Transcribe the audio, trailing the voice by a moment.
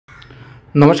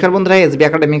নমস্কার বন্ধুরা, SB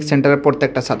academic সেন্টারের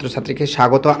প্রত্যেকটা ছাত্রছাত্রীকে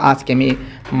স্বাগত। আজকে আমি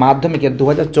মাধ্যমিকের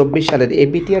 2024 সালের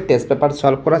এবিটিআর টেস্ট পেপার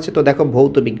সলভ করাচ্ছি। তো দেখো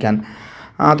ভৌত বিজ্ঞান।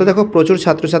 তো দেখো প্রচুর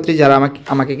ছাত্রছাত্রী যারা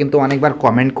আমাকে কিন্তু অনেকবার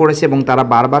কমেন্ট করেছে এবং তারা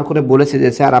বারবার করে বলেছে যে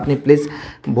স্যার আপনি প্লিজ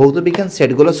ভৌত বিজ্ঞান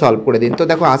সেটগুলো সলভ করে দিন। তো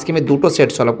দেখো আজকে আমি দুটো সেট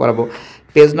সলভ করাবো,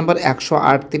 পেজ নম্বর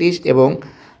 138 এবং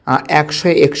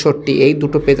 161। এই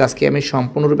দুটো পেজ আজকে আমি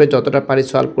সম্পূর্ণরূপে যতটা পারি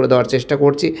সলভ করে দেওয়ার চেষ্টা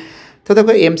করছি। তো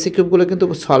দেখো এমসিকিউগুলো কিন্তু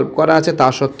সলভ করা আছে, তা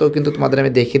সত্ত্বেও কিন্তু তোমাদের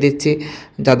আমি দেখিয়ে দিচ্ছি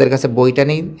যাদের কাছে বইটা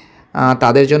নেই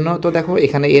তাদের জন্য। তো দেখো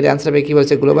এখানে এর অ্যান্সার হবে কী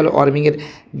বলছে, গ্লোবাল ওয়ার্মিংয়ের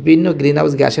বিভিন্ন গ্রিন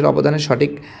হাউস গ্যাসের অবদানের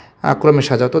সঠিক ক্রমে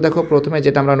সাজাও। তো দেখো প্রথমে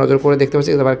যেটা আমরা নজর করে দেখতে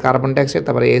পাচ্ছি, তারপরে কার্বন ডাইঅক্সাইড,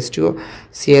 তারপরে H2O,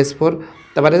 CH4,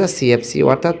 তারপরে CFC,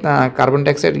 অর্থাৎ carbon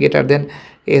dioxide greater than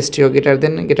H2O greater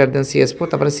than CH4,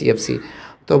 তারপরে CFC।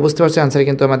 তো বুঝতে পারছি অ্যান্সার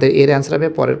কিন্তু আমাদের এর অ্যান্সার হবে।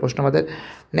 পরের প্রশ্ন আমাদের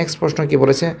নেক্সট প্রশ্ন কী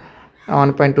বলেছে,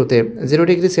 1.2তে 0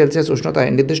 ডিগ্রি সেলসিয়াস উষ্ণতায়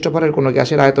নির্দিষ্ট ভরের কোনো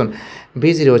গ্যাসের আয়তন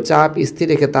V0 চাপ স্থির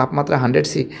রেখে তাপমাত্রা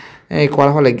 100C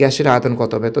করা হলে গ্যাসের আয়তন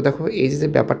কত হবে। তো দেখো এই যে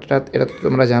ব্যাপারটা এটা তো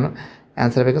তোমরা জানো,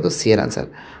 অ্যান্সার হবে কিন্তু সি এর অ্যান্সার।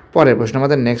 পরের প্রশ্ন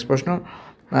আমাদের নেক্সট প্রশ্ন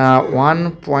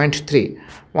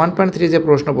 1.3 যে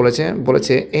প্রশ্ন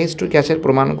বলেছে H2 গ্যাসের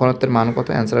প্রমাণ ঘনত্বের মান কত,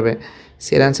 অ্যান্সার হবে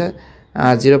সি এর অ্যান্সার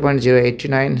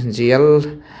 0.089 GL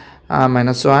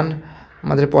 -1।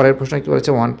 আমাদের পরের প্রশ্ন কী বলেছে,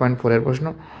 1.4 প্রশ্ন।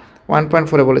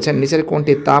 1.4 বলেছেন নিচের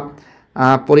কোনটি তাপ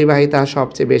পরিবাহিতা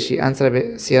সবচেয়ে বেশি, অ্যান্সার হবে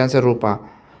সি এর অ্যান্সার রূপা,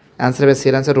 অ্যান্সার হবে সি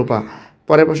এর অ্যান্সার রূপা।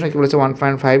 পরের প্রশ্ন কী বলেছে,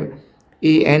 1.5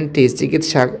 ENT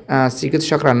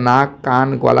চিকিৎসকরা নাক, কান,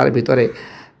 গলার ভিতরে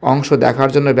অংশ দেখার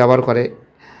জন্য ব্যবহার করে।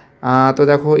 তো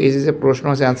দেখো এই যে প্রশ্ন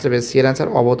আছে, অ্যান্সার হবে সি এর অ্যান্সার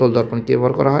অবতল দর্পণ। কী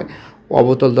ব্যবহার করা হয়,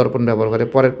 অবতল দর্পণ ব্যবহার করে।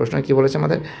 পরের প্রশ্ন কী বলেছে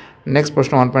আমাদের নেক্সট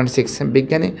প্রশ্ন 1.6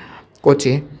 বিজ্ঞানী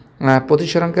কচি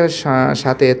প্রতিসরাঙ্কের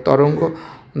সাথে তরঙ্গ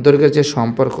দৈর্ঘ্যের যে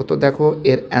সম্পর্ক। তো দেখো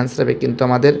এর অ্যান্সার হবে কিন্তু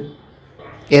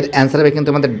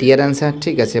আমাদের ডি এর অ্যান্সার,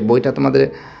 ঠিক আছে, বইটা তোমাদের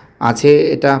আছে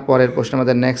এটা। পরের প্রশ্ন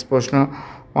আমাদের নেক্সট প্রশ্ন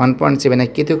 1.7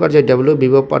 কৃতকার্য ডব্লিউ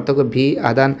বিভব পার্থক্য ভি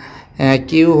আদান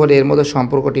কিউ হলে এর মধ্যে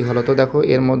সম্পর্কটি হলো। তো দেখো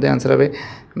এর মধ্যে অ্যান্সার হবে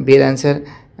বি এর অ্যান্সার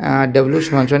ডব্লিউ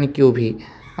সমান কিউ ভি।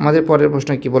 আমাদের পরের প্রশ্ন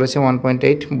কি বলেছে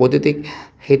 1.8 বৈদ্যুতিক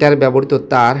হিটার ব্যবহৃত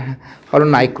তার হলো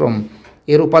নাইক্রোম,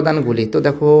 এর উপাদানগুলি। তো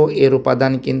দেখো এর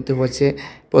উপাদান কিন্তু হচ্ছে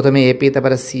প্রথমে এপি,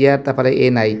 তারপরে সিআর, তারপরে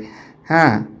NI,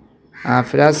 হ্যাঁ,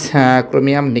 ফেরাস,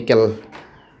 ক্রোমিয়াম, নিকেল,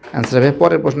 অ্যান্সার হবে।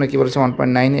 পরের প্রশ্ন কী বলেছে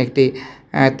 1.9 একটি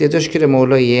তেজস্ক্রিয়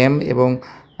মৌল এম এবং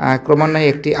ক্রমান্বয়ে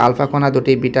একটি আলফা কণা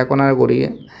দুটি বিটা কণার গড়িয়ে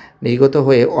নির্গত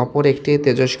হয়ে অপর একটি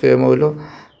তেজস্ক্রিয় মৌল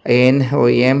N ও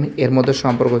M এর মধ্যে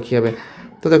সম্পর্ক কী হবে।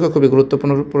 তো দেখো খুবই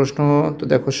গুরুত্বপূর্ণ প্রশ্ন। তো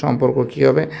দেখো সম্পর্ক কী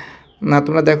হবে না,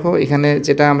 তোমরা দেখো এখানে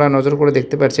যেটা আমরা নজর করে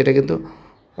দেখতে পাচ্ছি এটা কিন্তু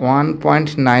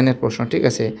 1.9 প্রশ্ন, ঠিক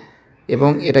আছে, এবং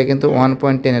এটা কিন্তু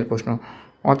 1.10 প্রশ্ন,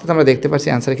 অর্থাৎ আমরা দেখতে পাচ্ছি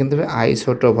অ্যান্সার কিন্তু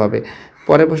আইসোটোপ হবে।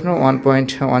 পরের প্রশ্ন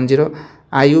 1.10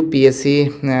 IUPAC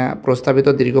প্রস্তাবিত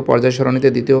দীর্ঘ পর্যায় সরণিতে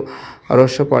দ্বিতীয়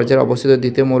রহস্য পর্যায়ে অবস্থিত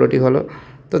দ্বিতীয় মৌলটি হলো।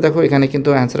 তো দেখো এখানে কিন্তু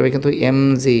অ্যান্সার হবে কিন্তু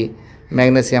Mg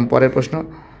ম্যাগনেসিয়াম। পরের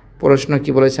প্রশ্ন কি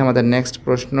বলেছে আমাদের নেক্সট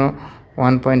প্রশ্ন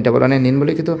 1.11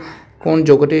 নিম্নলিখিত কোন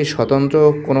যৌগটির স্বতন্ত্র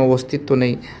কোনো অস্তিত্ব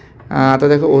নেই। তো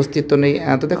দেখো অস্তিত্ব নেই,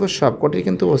 তো দেখো সবকটির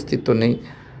কিন্তু অস্তিত্ব নেই।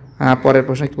 পরের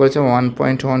প্রশ্ন কী বলেছে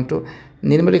 1.12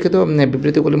 নিম্নলিখিত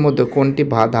বিবৃতিগুলির মধ্যে কোনটি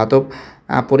ধাতব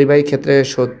পরিবাহী ক্ষেত্রে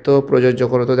সত্য প্রযোজ্য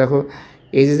করো। তো দেখো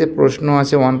এই যে প্রশ্ন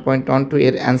আছে 1.12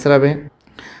 এর অ্যান্সার হবে,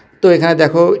 তো এখানে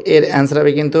দেখো এর অ্যান্সার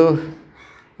হবে কিন্তু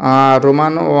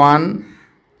রোমান 1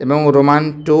 এবং রোমান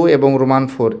 2 এবং রোমান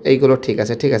 4 এইগুলো ঠিক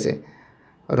আছে, ঠিক আছে,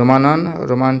 রোমান 1,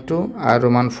 রোমান 2 আর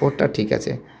রোমান 4টা ঠিক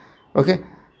আছে, ওকে,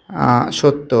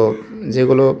 সত্য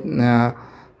যেগুলো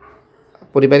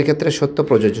পরিবারের ক্ষেত্রে সত্য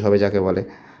প্রযোজ্য হবে যাকে বলে।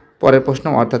 পরের প্রশ্ন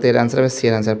অর্থাৎ এর অ্যান্সার হবে সি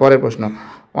এর অ্যান্সার। পরের প্রশ্ন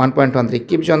 1.13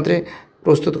 কিপ যন্ত্রে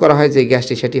প্রস্তুত করা হয় যে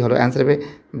গ্যাসটি সেটি হলো, অ্যান্সার হবে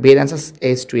বি এর অ্যান্সার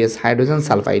H2S হাইড্রোজেন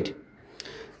সালফাইড।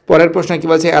 পরের প্রশ্ন কী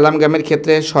বলছে অ্যালামগ্রামের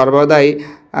ক্ষেত্রে সর্বদাই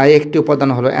একটি উপাদান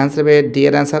হলো, অ্যান্সার হবে ডি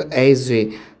এর অ্যান্সার Hg।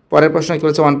 পরের প্রশ্ন কী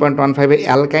বলছে 1.15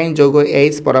 অ্যালকাইন যৌগ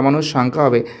H পরমাণুর সংখ্যা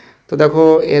হবে। তো দেখো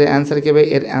এর অ্যান্সার কী হবে,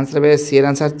 এর অ্যান্সার হবে সি এর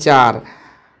অ্যান্সার 4।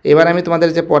 এবার আমি তোমাদের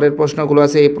যে পরের প্রশ্নগুলো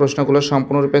আছে এই প্রশ্নগুলো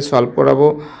সম্পূর্ণরূপে সলভ করাবো।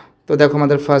 তো দেখো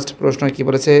আমাদের ফার্স্ট প্রশ্ন কী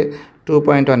বলেছে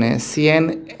 2.1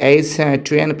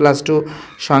 CnH2n+2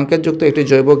 সংকেতযুক্ত একটি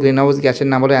জৈব গ্রিনহাউস গ্যাসের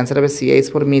নাম হলো, অ্যান্সার হবে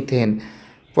CH4 মিথেন।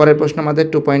 পরের প্রশ্ন আমাদের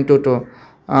 2.22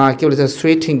 কী বলেছে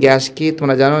সুইট গ্যাস কি,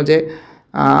 তোমরা জানো যে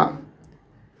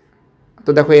তো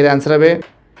দেখো এর অ্যান্সার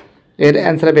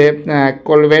হবে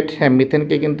কোলভেট,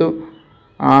 মিথেনকে কিন্তু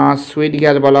সুইট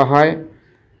গ্যাস বলা হয়,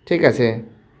 ঠিক আছে।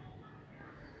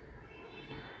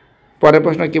 পরের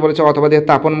প্রশ্ন কী বলেছে অথবা দিয়ে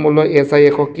তাপন মূল্য SI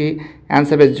একক কি,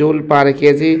 অ্যান্সার হবে জুল পার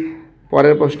কেজি।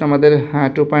 পরের প্রশ্ন আমাদের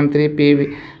 2.3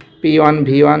 P1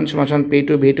 সমান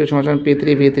P2 সমান P3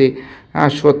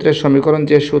 সূত্রের সমীকরণ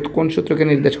যে কোন সূত্রকে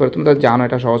নির্দেশ করে তুমি তো জানো,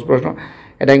 এটা সহজ প্রশ্ন।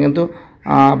 এটা কিন্তু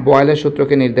বয়েলের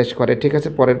সূত্রকে নির্দেশ করে। ঠিক আছে,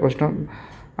 পরের প্রশ্ন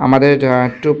আমাদের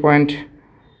 2 পয়েন্ট,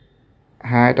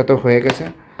 হ্যাঁ এটা তো হয়ে গেছে।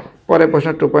 পরের প্রশ্ন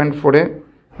 2.4-এ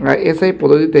এসআই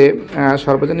পদ্ধতিতে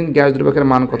সর্বজনীন গ্যাস দ্রব্যকের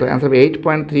মান কত? অ্যান্সার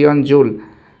 8.31 জুল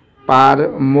পার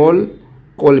মোল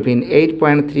কেলভিন,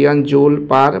 8.31 জুল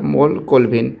পার মোল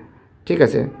কেলভিন। ঠিক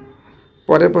আছে,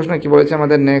 পরের প্রশ্ন কি বলেছে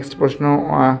আমাদের? নেক্সট প্রশ্ন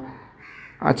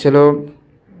ছিল,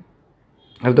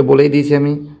 আমি তো বলেই দিয়েছি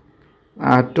আমি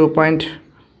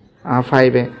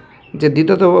 2.5-এ যে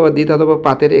দ্বিধাতব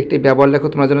পাতের একটি ব্যবহার লেখো।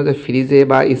 তোমরা জানো যে ফ্রিজে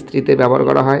বা ইস্ত্রিতে ব্যবহার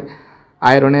করা হয়,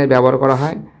 আয়রনে ব্যবহার করা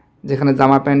হয়, যেখানে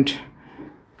জামা প্যান্ট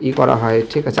করা হয়,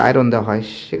 ঠিক আছে, আয়রন দেওয়া হয়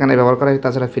সেখানে ব্যবহার করা হয়,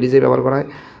 তাছাড়া ফ্রিজে ব্যবহার করা হয়।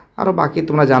 আরও বাকি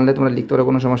তোমরা জানলে তোমরা লিখতে পারো,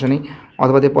 কোনো সমস্যা নেই।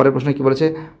 অথবা দিয়ে পরের প্রশ্ন কী বলেছে?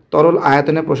 তরল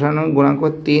আয়তনে প্রসারণ গুণাঙ্ক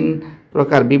 3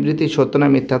 প্রকার, বিবৃতি সত্য না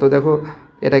মিথ্যা? তো দেখো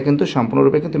এটা কিন্তু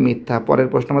সম্পূর্ণরূপে কিন্তু মিথ্যা। পরের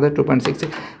প্রশ্ন আমাদের 2.6,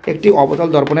 একটি অবতল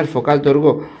দর্পণের ফোকাস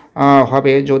দৈর্ঘ্য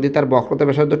হবে যদি তার বক্রতা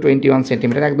ব্যাসার্ধ 21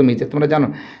 সেন্টিমিটার। একদম ইজি, তোমরা জানো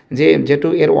যে যেহেতু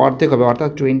এর অর্ধেক হবে, অর্থাৎ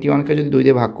 21কে যদি 2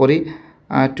 দিয়ে ভাগ করি,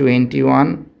 21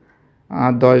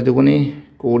 10 দুগুণে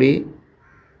 20,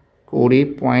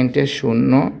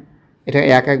 20.0, এটা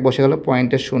 1 বসে গেল,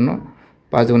 0.0,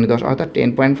 5 দুগুণে 10, অর্থাৎ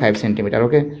 10.5 সেন্টিমিটার।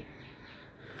 ওকে,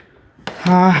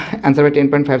 হ্যাঁ অ্যান্সার হবে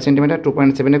 10.5 সেন্টিমিটার।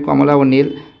 2.7-এ কমলা ও নীল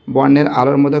বর্ণের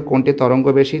আলোর মধ্যে কোনটি তরঙ্গ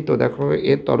বেশি? তো দেখো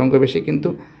এর তরঙ্গ বেশি কিন্তু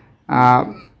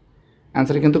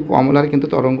অ্যান্সার কিন্তু কমলার কিন্তু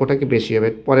তরঙ্গটাকে বেশি হবে।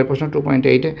 পরের প্রশ্ন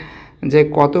 2.8-এ যে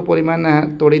কত পরিমাণ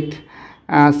তড়িৎ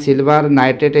সিলভার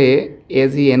নাইট্রেটে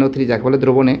AgNO3 যাকে বলে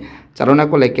দ্রবণে চালনা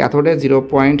করলে ক্যাথোডে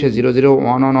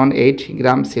 0.00118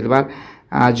 গ্রাম সিলভার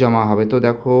জমা হবে? তো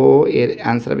দেখো এর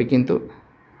অ্যান্সার হবে কিন্তু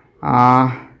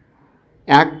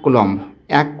 1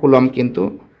 কুলম্ব কিন্তু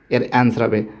এর অ্যান্সার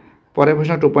হবে। পরের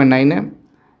প্রশ্ন 2.9-এ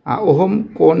ওহম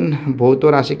কোন ভৌত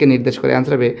রাশিকে নির্দেশ করে?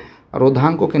 অ্যান্সার হবে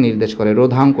রোধাঙ্ককে নির্দেশ করে,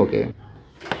 রোধাঙ্ককে।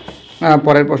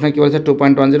 পরের প্রশ্ন কী বলেছে?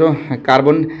 2.10,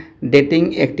 কার্বন ডেটিং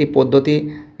একটি পদ্ধতি,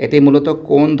 এটি মূলত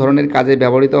কোন ধরনের কাজে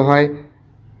ব্যবহৃত হয়?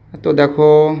 তো দেখো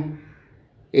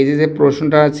এই যে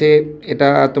প্রশ্নটা আছে এটা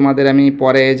তোমাদের আমি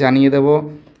পরে জানিয়ে দেব,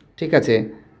 ঠিক আছে,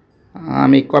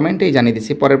 আমি কমেন্টেই জানিয়ে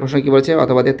দিচ্ছি। পরের প্রশ্ন কী বলছে?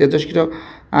 অথবা তেজস্ক্রিয়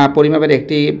পরিমাপের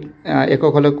একটি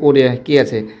একক হলো কী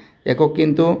আছে? একক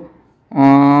কিন্তু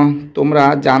তোমরা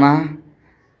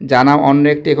জানা অন্য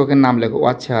একটি এককের নাম লেখো।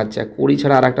 আচ্ছা 20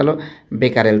 ছাড়া আর একটা হলো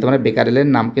বেকারেল, তোমরা বেকারেলের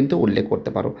নাম কিন্তু উল্লেখ করতে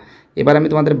পারো। এবার আমি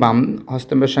তোমাদের বাম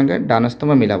হস্তম্ভের সঙ্গে ডান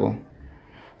হস্তম্ভ মিলাবো।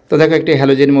 তো দেখো একটি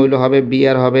হ্যালোজেন মৌল হবে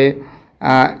বিআর হবে,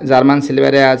 জার্মান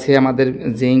সিলভারে আছে আমাদের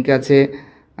জিঙ্ক আছে,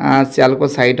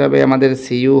 চ্যালকোসাইট হবে আমাদের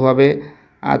সিইউ হবে,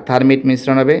 আর থার্মিট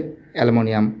মিশ্রণ হবে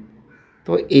অ্যালুমিনিয়াম।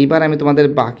 তো এইবার আমি তোমাদের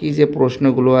বাকি যে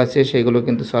প্রশ্নগুলো আছে সেগুলো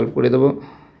কিন্তু সলভ করে দেবো।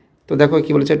 তো দেখো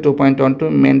কী বলেছে? 2.12,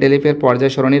 মেন্ডেলিফের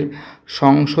পর্যায় সরণির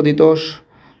সংশোধিত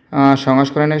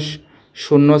সংস্করণের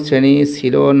 0 শ্রেণী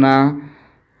ছিল না।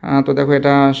 তো দেখো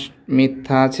এটা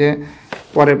মিথ্যা আছে।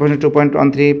 পরের প্রশ্ন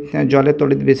 2.13, জলের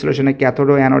তড়িৎ বিশ্লেষণে ক্যাথোড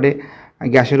ও অ্যানোডে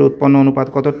গ্যাসের উৎপন্ন অনুপাত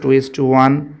কত?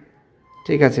 2:1।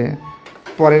 ঠিক আছে,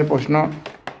 পরের প্রশ্ন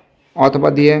অথবা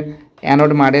দিয়ে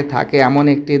অ্যানোড মারে থাকে এমন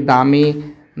একটি দামি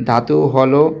ধাতু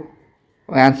হলো,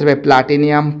 অ্যান্সার হবে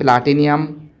প্লাটিনিয়াম।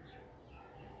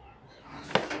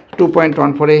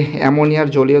 2.14, অ্যামোনিয়ার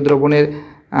জলীয় দ্রবণের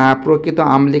প্রকৃত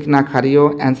আম্লিক না ক্ষারীয়?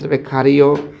 অ্যান্সার হবে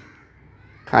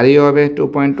ক্ষারীয় হবে।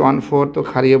 2.14 তো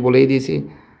ক্ষারীয় বলেই দিয়েছি।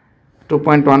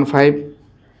 2.15,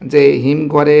 যে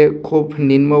হিমঘরে খুব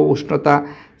নিম্ন উষ্ণতা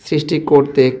সৃষ্টি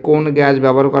করতে কোন গ্যাস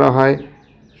ব্যবহার করা হয়?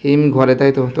 হিমঘরে,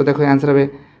 তাই তো। তো দেখো অ্যান্সার হবে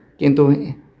কিন্তু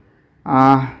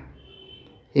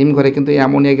হিমঘরে কিন্তু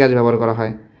অ্যামোনিয়া গ্যাস ব্যবহার করা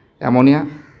হয়, অ্যামোনিয়া।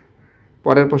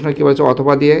 পরের প্রশ্ন কী বলছে?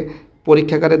 অথবা দিয়ে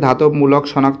পরীক্ষাগারে ধাতবমূলক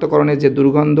শনাক্তকরণে যে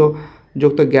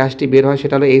দুর্গন্ধযুক্ত গ্যাসটি বের হয়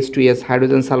সেটা হলো H2S,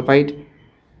 হাইড্রোজেন সালফাইড।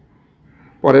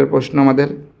 পরের প্রশ্ন আমাদের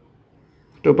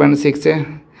 2.6-এ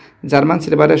জার্মান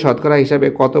সিলভারের শতকরা হিসাবে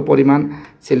কত পরিমাণ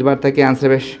সিলভার থাকে? অ্যান্সার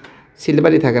হবে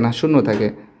সিলভারই থাকে না, 0 থাকে।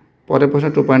 পরের প্রশ্ন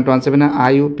 2.17-এ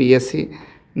IUPAC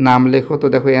নাম লেখো। তো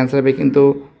দেখো অ্যান্সার হবে কিন্তু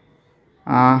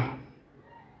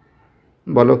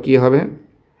বলো কী হবে?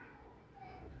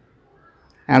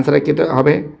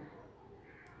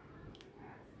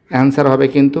 অ্যান্সার হবে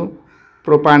কিন্তু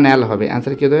প্রোপানল হবে।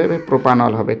 অ্যান্সার কী হবে?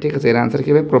 প্রোপানল হবে। ঠিক আছে, এর অ্যান্সার কী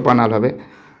হবে? প্রোপানল হবে।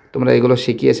 তোমরা এগুলো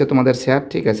শিখিয়েছে তোমাদের স্যার,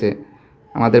 ঠিক আছে,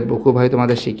 আমাদের বুকু ভাই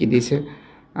তোমাদের শিখিয়ে দিয়েছে।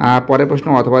 পরের প্রশ্ন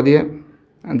অথবা দিয়ে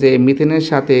যে মিথেনের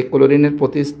সাথে ক্লোরিনের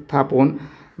প্রতিস্থাপন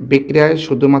বিক্রিয়ায়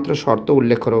শুধুমাত্র শর্ত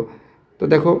উল্লেখ করো। তো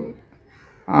দেখো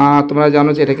তোমরা জানো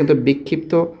যে এটা কিন্তু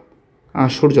বিক্ষিপ্ত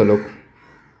সূর্যালোক,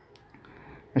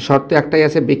 শর্ত একটাই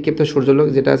আছে, বিক্ষিপ্ত সূর্যালোক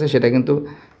যেটা আছে সেটা কিন্তু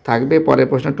থাকবে। পরের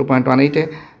প্রশ্ন 2.18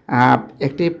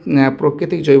 একটি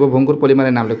প্রাকৃতিক জৈব ভঙ্গুর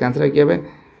পলিমারের নাম লেখো। অ্যান্সার কী হবে?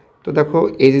 তো দেখো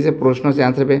এই যে প্রশ্ন আছে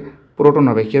অ্যান্সার হবে প্রোটন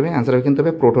হবে। কী হবে? অ্যান্সার হবে কিন্তু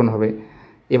হবে প্রোটন হবে।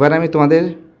 এবার আমি তোমাদের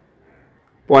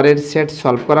পরের সেট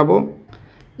সলভ করাবো।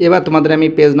 এবার তোমাদের আমি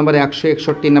পেজ নম্বর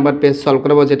 161 নম্বর পেজ সলভ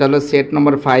করাবো, যেটা হলো সেট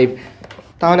নম্বর 5।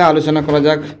 তাহলে আলোচনা করা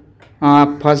যাক।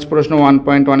 ফার্স্ট প্রশ্ন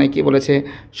 1.1-এ কী বলেছে?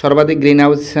 সর্বাধিক গ্রিন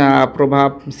হাউস প্রভাব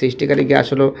সৃষ্টিকারী গ্যাস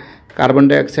হলো কার্বন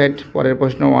ডাইঅক্সাইড। পরের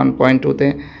প্রশ্ন 1.2-তে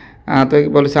তো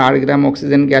বলেছে 8 গ্রাম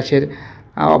অক্সিজেন গ্যাসের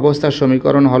অবস্থার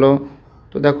সমীকরণ হলো।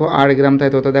 তো দেখো 8 গ্রাম, তাই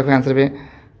তো দেখো অ্যান্সার হবে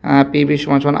পিবি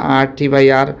সমান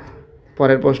RT/R।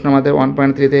 পরের প্রশ্ন আমাদের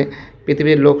 1.3-তে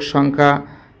পৃথিবীর লোক সংখ্যা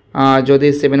যদি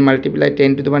 7 ×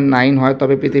 10⁹ হয়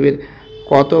তবে পৃথিবীর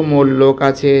কত মোল লোক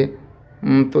আছে?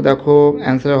 তো দেখো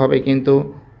অ্যান্সার হবে কিন্তু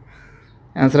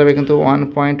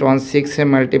 1.16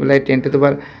 ×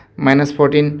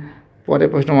 10⁻14। পরের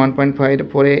প্রশ্ন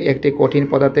 1.5-এ একটি কঠিন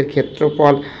পদার্থের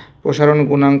ক্ষেত্রফল প্রসারণ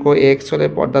গুণাঙ্ক x হলে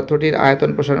পদার্থটির আয়তন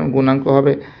প্রসারণ গুণাঙ্ক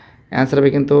হবে। অ্যান্সার হবে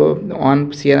কিন্তু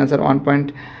সি এর অ্যান্সার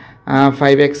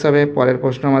 1.5x হবে। পরের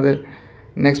প্রশ্ন আমাদের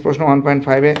নেক্সট প্রশ্ন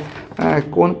 1.5-এ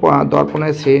কোন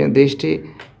দর্পণের দৃষ্টি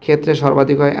ক্ষেত্রে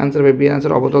সর্বাধিক হয়? অ্যান্সার হবে বি এর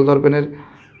অ্যান্সার অবতল দর্পণের।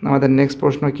 আমাদের নেক্সট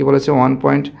প্রশ্ন কি বলেছে?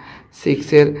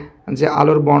 1.6-এর যে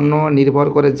আলোর বর্ণ নির্ভর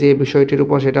করে যে বিষয়টির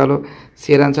উপর, সেটা হলো সি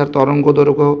এর অ্যান্সার তরঙ্গ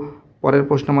দৈর্ঘ্য। পরের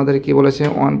প্রশ্ন আমাদের কি বলেছে?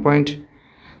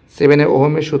 1.7-এ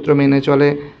ওহমের সূত্র মেনে চলে।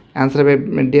 অ্যান্সার হবে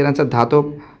ডি এর অ্যান্সার ধাতব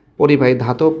পরিবাহী।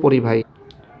 ধাতব পরিবাহী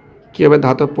কী হবে?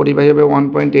 ধাতব পরিবাহী হবে।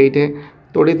 1.8-এ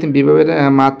তড়িৎ বিভবের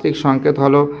মাত্রিক সংকেত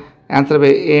হলো। অ্যান্সার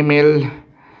হবে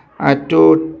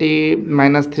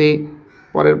ml/2T-3।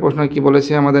 পরের প্রশ্ন কি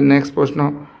বলেছে? আমাদের নেক্সট প্রশ্ন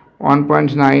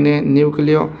 1.9-এ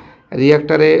নিউক্লিয়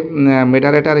রিঅ্যাক্টরে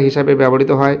মডারেটর হিসাবে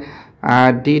ব্যবহৃত হয়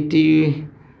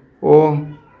D2O।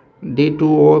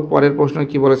 পরের প্রশ্ন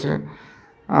কি বলেছে?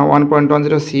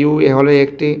 1.10 CuA হলো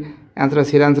একটি।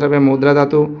 অ্যান্সার হবে মুদ্রা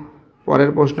ধাতু। পরের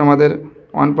প্রশ্ন আমাদের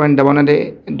 1.11-এ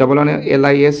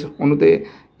LIS অণুতে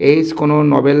H কোনো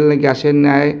নোবেল গ্যাসের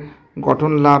ন্যায়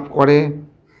গঠন লাভ করে।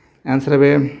 অ্যান্সার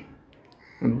হবে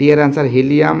ডি এর অ্যান্সার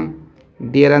হিলিয়াম।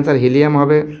 ডি এর অ্যান্সার হিলিয়াম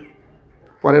হবে।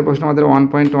 পরের প্রশ্ন আমাদের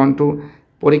 1.12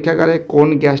 পরীক্ষাগারে কোন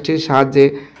গ্যাসটির সাহায্যে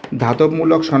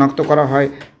ধাতবমূলক শনাক্ত করা হয়?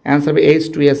 অ্যান্সার হবে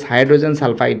H2S হাইড্রোজেন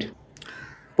সালফাইড।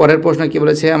 পরের প্রশ্ন কি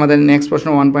বলেছে? আমাদের নেক্সট প্রশ্ন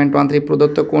 1.13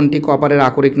 প্রদত্ত কোনটি কপারের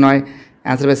আকরিক নয়?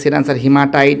 অ্যান্সার হবে সির অ্যান্সার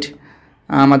হিমাটাইট।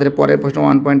 আমাদের পরের প্রশ্ন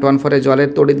 1.14 জলের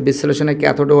তড়িৎ বিশ্লেষণে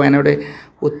ক্যাথোড ও অ্যানোডে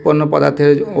উৎপন্ন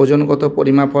পদার্থের ওজনগত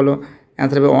পরিমাপ হলো।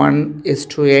 অ্যান্সার হবে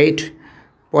 1:8।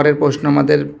 পরের প্রশ্ন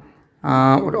আমাদের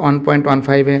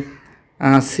 1.15-এ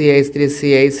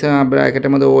CH3CH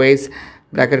ব্র্যাকেটের মধ্যে OH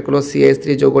bracket close CH3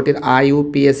 যৌগটির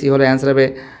IUPAC হলো। অ্যান্সার হবে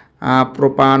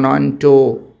প্রোপানন্টো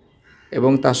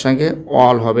এবং তার সঙ্গে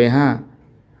অল হবে। হ্যাঁ,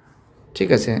 ঠিক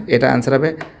আছে, এটা অ্যান্সার হবে।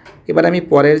 এবার আমি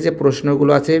পরের যে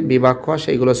প্রশ্নগুলো আছে বিভাগ খ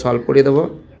সেইগুলো সলভ করে দেবো।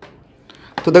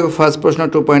 তো দেখো ফার্স্ট প্রশ্ন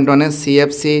 2.1-এ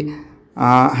CFC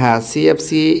CFC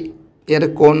এর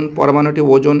কোন পরমাণুটি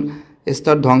ওজোন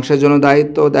স্তর ধ্বংসের জন্য দায়ী?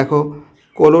 তো দেখো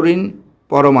ক্লোরিন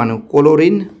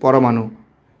পরমাণু।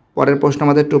 পরের প্রশ্ন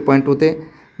আমাদের 2.2-তে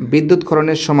বিদ্যুৎ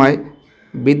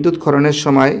ক্ষরণের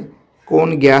সময় কোন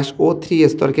গ্যাস O3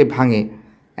 স্তরকে ভাঙে?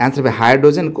 অ্যান্সার হবে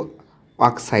হাইড্রোজেন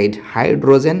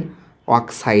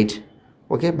অক্সাইড।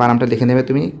 ওকে, বানামটা লিখে নেবে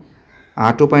তুমি।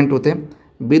 2.2-তে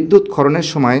বিদ্যুৎ ক্ষরণের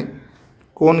সময়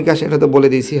কোন গ্যাস, এটা তো বলে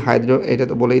দিয়েছি এটা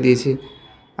তো বলেই দিয়েছি।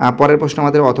 পরের প্রশ্ন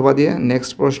আমাদের অথবা দিয়ে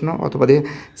নেক্সট প্রশ্ন অথবা দিয়ে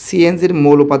সিএনজির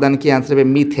মূল উপাদান কি? অ্যান্সার হবে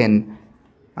মিথেন।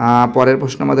 পরের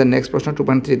প্রশ্ন আমাদের নেক্সট প্রশ্ন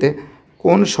 2.3-তে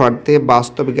কোন শর্তে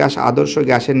বাস্তব গ্যাস আদর্শ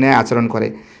গ্যাসের ন্যায় আচরণ করে?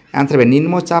 অ্যান্সার হবে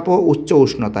নিম্নচাপ ও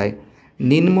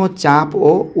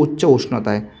উচ্চ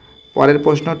উষ্ণতায়। পরের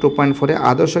প্রশ্ন 2.4-এ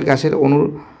আদর্শ গ্যাসের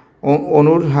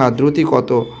অণুর দ্রুতি কত?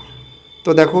 তো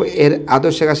দেখো এর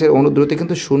আদর্শ গ্যাসের অণুর দ্রুতি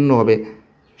কিন্তু 0 হবে।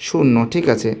 0, ঠিক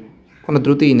আছে, কোনো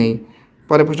দ্রুতিই নেই।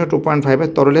 পরের প্রশ্ন 2.5-এ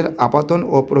তরলের আপাতন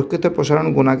ও প্রকৃত প্রসারণ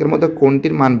গুণাঙ্কের মধ্যে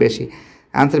কোনটির মান বেশি?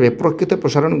 অ্যান্সার হবে প্রকৃত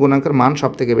প্রসারণ গুণাঙ্কের মান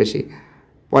সবথেকে বেশি।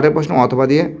 পরের প্রশ্ন অথবা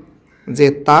দিয়ে যে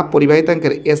তাপ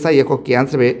পরিবাহিতাঙ্কের SI একক কি?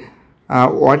 অ্যান্সার হবে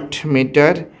ওয়াট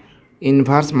মিটার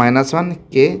ইনভার্স -1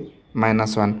 K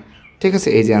 -1। ঠিক আছে,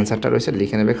 এই যে অ্যান্সারটা রয়েছে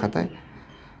লিখে নেবে খাতায়।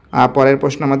 পরের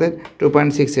প্রশ্ন আমাদের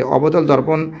 2.6-এ অবতল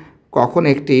দর্পণ কখন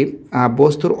একটি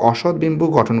বস্তুর অসৎ বিম্ব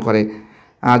গঠন করে?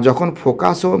 যখন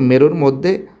ফোকাস ও মেরুর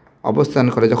মধ্যে অবস্থান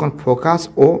করে।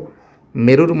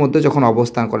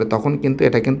 অবস্থান করে তখন কিন্তু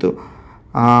এটা কিন্তু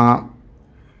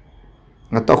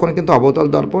অবতল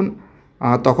দর্পণ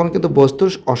তখন কিন্তু বস্তুর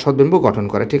অসৎবিম্ব গঠন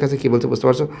করে। ঠিক আছে, কী বলছে বুঝতে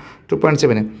পারছো?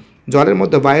 2.7-এ জলের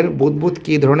মধ্যে বায়ুর বুদবুদ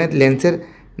কী ধরনের লেন্সের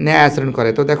ন্যায় আচরণ করে?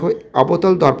 তো দেখো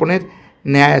অবতল দর্পণের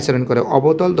ন্যায় আচরণ করে।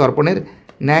 অবতল দর্পণের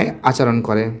ন্যায় আচরণ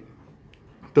করে।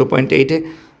 2.8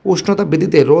 উষ্ণতা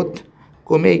বৃদ্ধিতে রোদ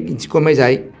কমে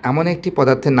যায় এমন একটি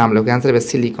পদার্থের নাম লেখো। অ্যান্সার হবে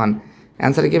সিলিকন।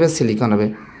 অ্যান্সার কী হবে? সিলিকন হবে।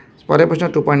 পরের প্রশ্ন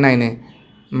 2.9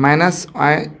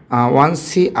 -1c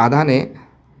আধানে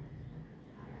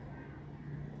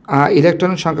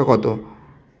ইলেকট্রনের সংখ্যা কত?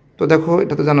 তো দেখো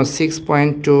এটা তো জানো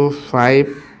 6.25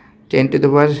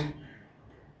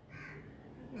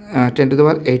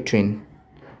 10^18।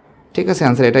 ঠিক আছে,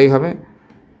 অ্যান্সার এটাই হবে।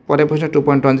 পরের প্রশ্ন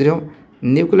 2.10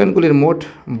 নিউক্লিয়নগুলির মোট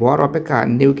ভর অপেক্ষা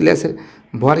নিউক্লিয়াসের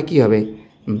ভর কী হবে?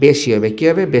 বেশি হবে। কী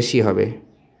হবে? বেশি হবে।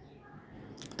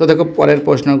 তো দেখো পরের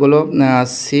প্রশ্নগুলো,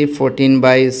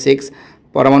 C14/6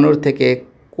 পরমাণুর থেকে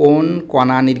কোন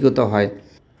কণা নির্গত হয়?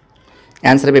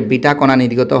 অ্যান্সার হবে বিটা কণা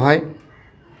নির্গত হয়।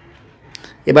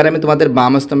 এবার আমি তোমাদের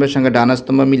বাম স্তম্ভের সঙ্গে ডান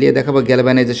স্তম্ভ মিলিয়ে দেখাবো।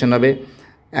 গ্যালভানাইজেশন হবে,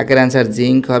 একের অ্যান্সার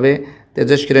জিঙ্ক হবে,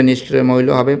 তেজস্ক্রিয় নিষ্ক্রিয় মৌল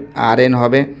হবে, আরএন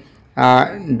হবে,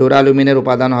 ডোরালুমিনের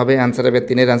উপাদান হবে। অ্যান্সার হবে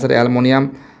 3-এর অ্যান্সার অ্যালুমিনিয়াম।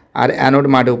 আর অ্যানোড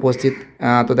মাঠে উপস্থিত,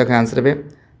 তো দেখো অ্যান্সার হবে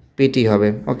পিটি হবে।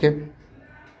 ওকে,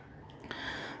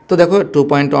 তো দেখো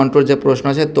 2.12 যে প্রশ্ন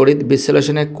আছে, তড়িৎ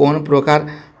বিশ্লেষণে কোন প্রকার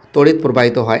তড়িৎ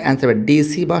প্রবাহিত হয়? অ্যান্সার হবে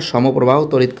ডিসি বা সমপ্রবাহ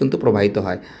তড়িৎ কিন্তু প্রবাহিত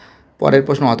হয়। পরের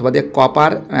প্রশ্ন অথবা দিয়ে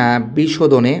কপার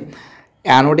বিশোধনে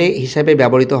অ্যানোডে হিসাবে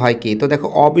ব্যবহৃত হয় কি? তো দেখো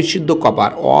অবিশুদ্ধ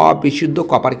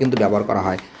কপার কিন্তু ব্যবহার করা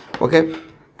হয়। ওকে,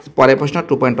 পরের প্রশ্ন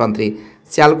 2.13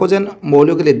 চ্যালকোজেন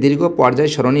মৌলগুলির দীর্ঘ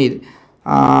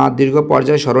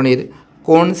পর্যায় সরণির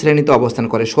কোন শ্রেণীতে অবস্থান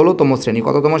করে? 16তম শ্রেণী।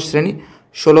 কততম শ্রেণী?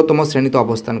 16তম শ্রেণীতে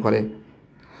অবস্থান করে।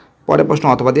 পরের প্রশ্ন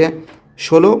অথবা দিয়ে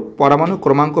 16 পরমাণু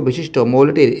ক্রমাঙ্ক বিশিষ্ট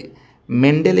মৌলটির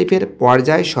মেন্ডেলিফের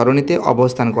পর্যায় সরণিতে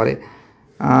অবস্থান করে।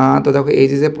 তো দেখো এই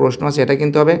যে প্রশ্ন আছে এটা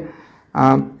কিন্তু হবে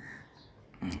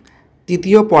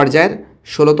তৃতীয় পর্যায়ের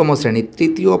 16তম শ্রেণী।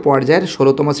 তৃতীয় পর্যায়ের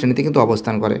 16তম শ্রেণীতে কিন্তু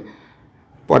অবস্থান করে।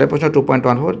 পরের প্রশ্ন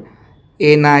 2.14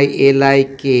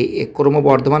 NiLi-K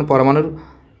ক্রমবর্ধমান পরমাণুর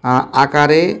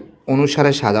আকারে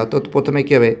অনুসারে সাজাও। তো প্রথমে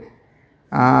কী হবে?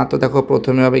 তো দেখো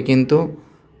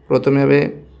প্রথমে হবে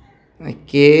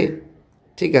কে,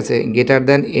 ঠিক আছে, greater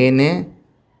than Na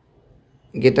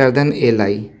greater than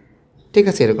Li, ঠিক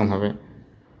আছে, এরকম হবে।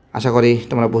 আশা করি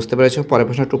তোমরা বুঝতে পেরেছো। পরের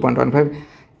প্রশ্ন 2.15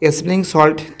 স্প্রিং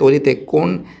সল্ট তৈরিতে কোন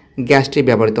গ্যাসটি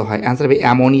ব্যবহৃত হয়? অ্যান্সার হবে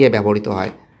অ্যামোনিয়া ব্যবহৃত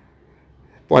হয়।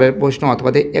 পরের প্রশ্ন অথবা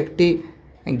একটি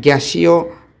গ্যাসীয়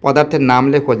পদার্থের নাম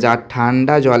লেখো যা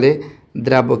ঠান্ডা জলে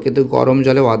দ্রাব্য কিন্তু গরম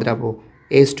জলে অদ্রাব্য।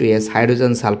 H2S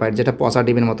হাইড্রোজেন সালফাইড, যেটা পচা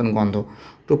ডিমের মতন গন্ধ।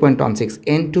 2.16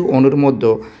 N2 অণুর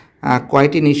মধ্যে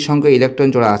কয়টি নিঃসঙ্গ ইলেকট্রন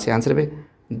জোড়া আছে? অ্যান্সার হবে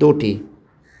 2টি।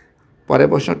 পরের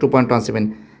প্রশ্ন 2.17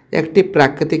 একটি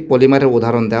প্রাকৃতিক পলিমারের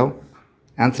উদাহরণ দাও।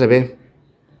 অ্যান্সার হবে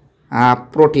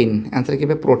প্রোটিন। অ্যান্সার কী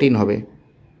হবে? প্রোটিন হবে।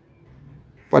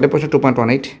 পরের প্রশ্ন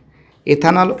 2.18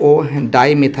 ইথানল ও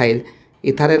ডাইমিথাইল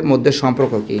ইথারের মধ্যে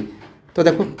সম্পর্ক কী? তো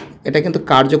দেখো এটা কিন্তু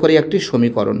কার্যকরী একটি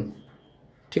সমীকরণ,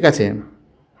 ঠিক আছে,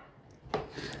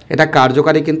 এটা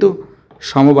কার্যকারী কিন্তু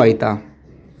সমবায়িতা।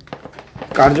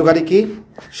 কার্যকারী কি?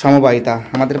 সমবায়িতা।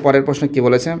 আমাদের পরের প্রশ্ন কি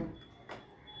বলেছে?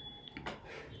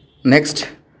 নেক্সট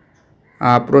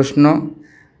প্রশ্ন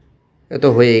এ তো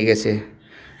হয়েই গেছে।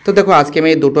 তো দেখো আজকে আমি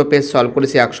এই দুটো পেজ সলভ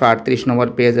করেছি, 138 নম্বর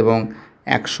পেজ এবং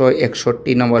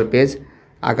 161 নম্বর পেজ।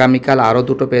 আগামীকাল আরও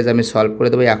দুটো পেজ আমি সলভ করে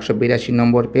দেবো, 182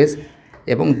 নম্বর পেজ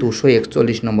এবং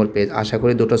 241 নম্বর পেজ। আশা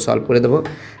করি দুটো সলভ করে দেবো।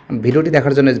 ভিডিওটি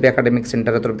দেখার জন্য এসবি একাডেমিক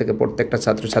সেন্টারের তরফ থেকে প্রত্যেকটা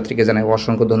ছাত্রছাত্রীকে জানাই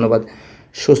অসংখ্য ধন্যবাদ।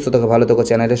 সুস্থ থাকো, ভালো থাকো,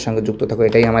 চ্যানেলের সঙ্গে যুক্ত থাকো,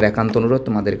 এটাই আমার একান্ত অনুরোধ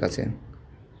তোমাদের কাছে।